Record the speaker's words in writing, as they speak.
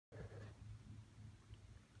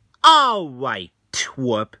Alright,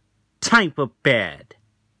 twerp. Time for bed.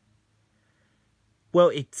 Well,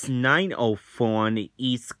 it's 9:04 on the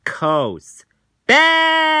East Coast.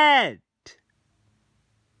 Bed!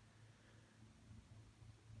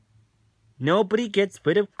 Nobody gets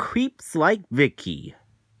rid of creeps like Vicky.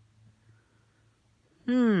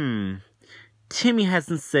 Timmy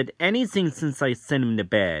hasn't said anything since I sent him to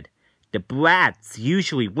bed. The brats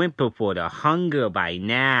usually whimper for the hunger by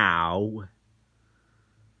now.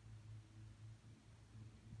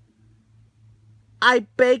 I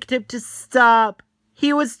begged him to stop.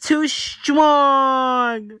 He was too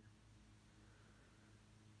strong.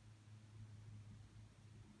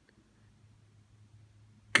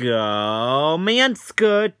 Go, man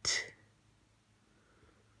skirt.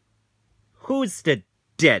 Who's the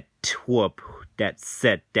dead twerp that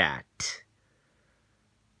said that?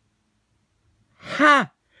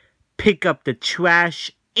 Ha! Pick up the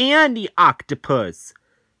trash and the octopus.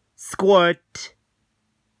 Squirt.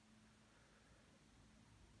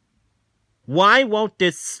 Why won't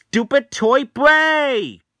this stupid toy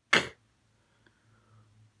break?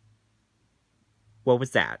 What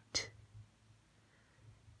was that?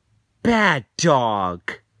 Bad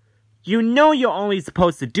dog. You know you're only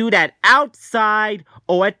supposed to do that outside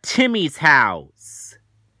or at Timmy's house.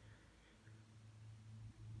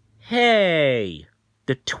 Hey,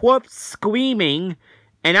 the twerp's screaming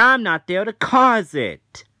and I'm not there to cause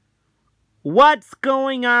it. What's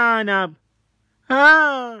going on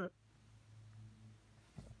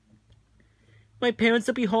My parents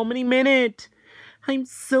will be home any minute. I'm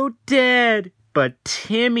so dead. But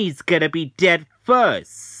Timmy's gonna be dead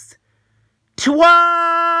first. Twerp!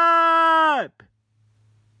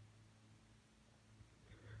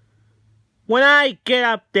 When I get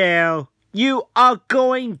up there, you are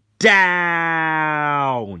going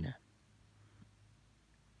down.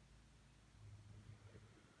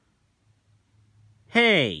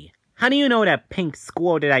 Hey, how do you know that pink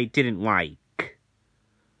squirrel that I didn't like?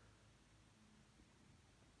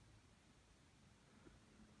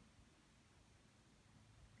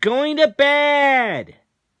 Going to bed!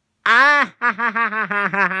 Ah ha ha ha ha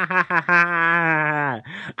ha ha ha ha ha!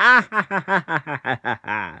 Ah ha ha ha ha ha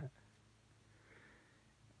ha!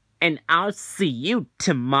 And I'll see you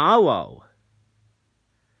tomorrow.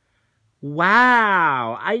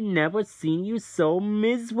 Wow, I never seen you so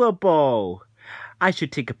miserable. I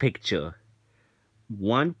should take a picture.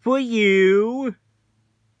 One for you.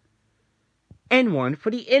 And one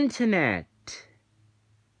for the internet.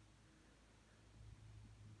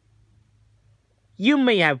 You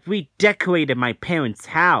may have redecorated my parents'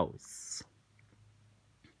 house.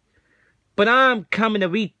 But I'm coming to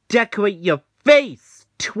redecorate your face,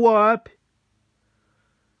 twerp.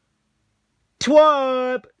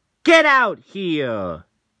 Twerp, get out here.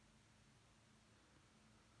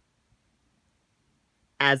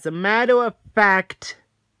 As a matter of fact,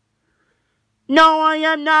 no, I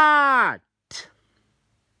am not.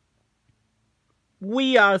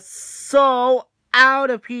 We are so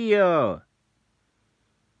out of here.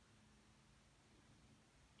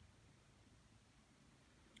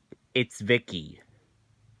 It's Vicky.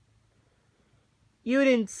 You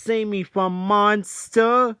didn't save me from a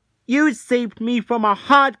monster. You saved me from a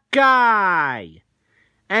hot guy.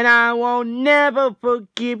 And I will never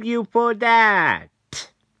forgive you for that.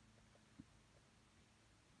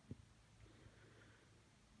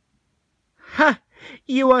 Ha!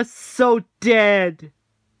 You are so dead.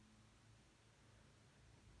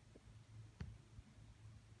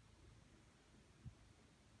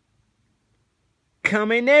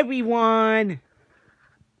 Come in, everyone,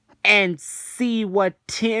 and see what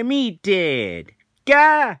Timmy did.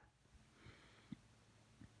 Gah!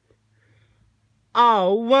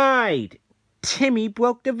 All right, Timmy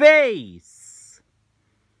broke the vase.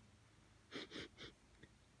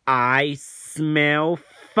 I smell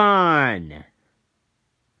fun.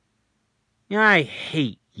 I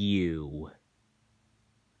hate you.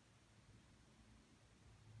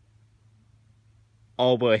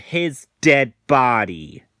 Over his dead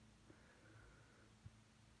body.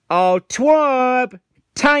 Oh, twerp!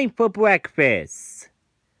 Time for breakfast.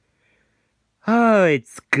 Oh,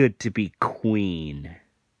 it's good to be queen.